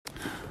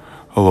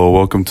Hello,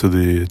 welcome to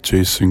the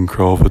Jason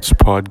Kralvitz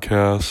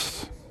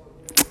podcast,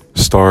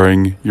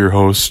 starring your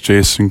host,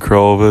 Jason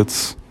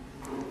Kralvitz.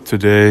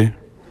 Today,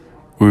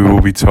 we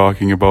will be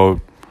talking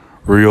about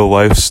real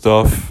life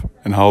stuff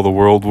and how the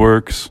world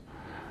works.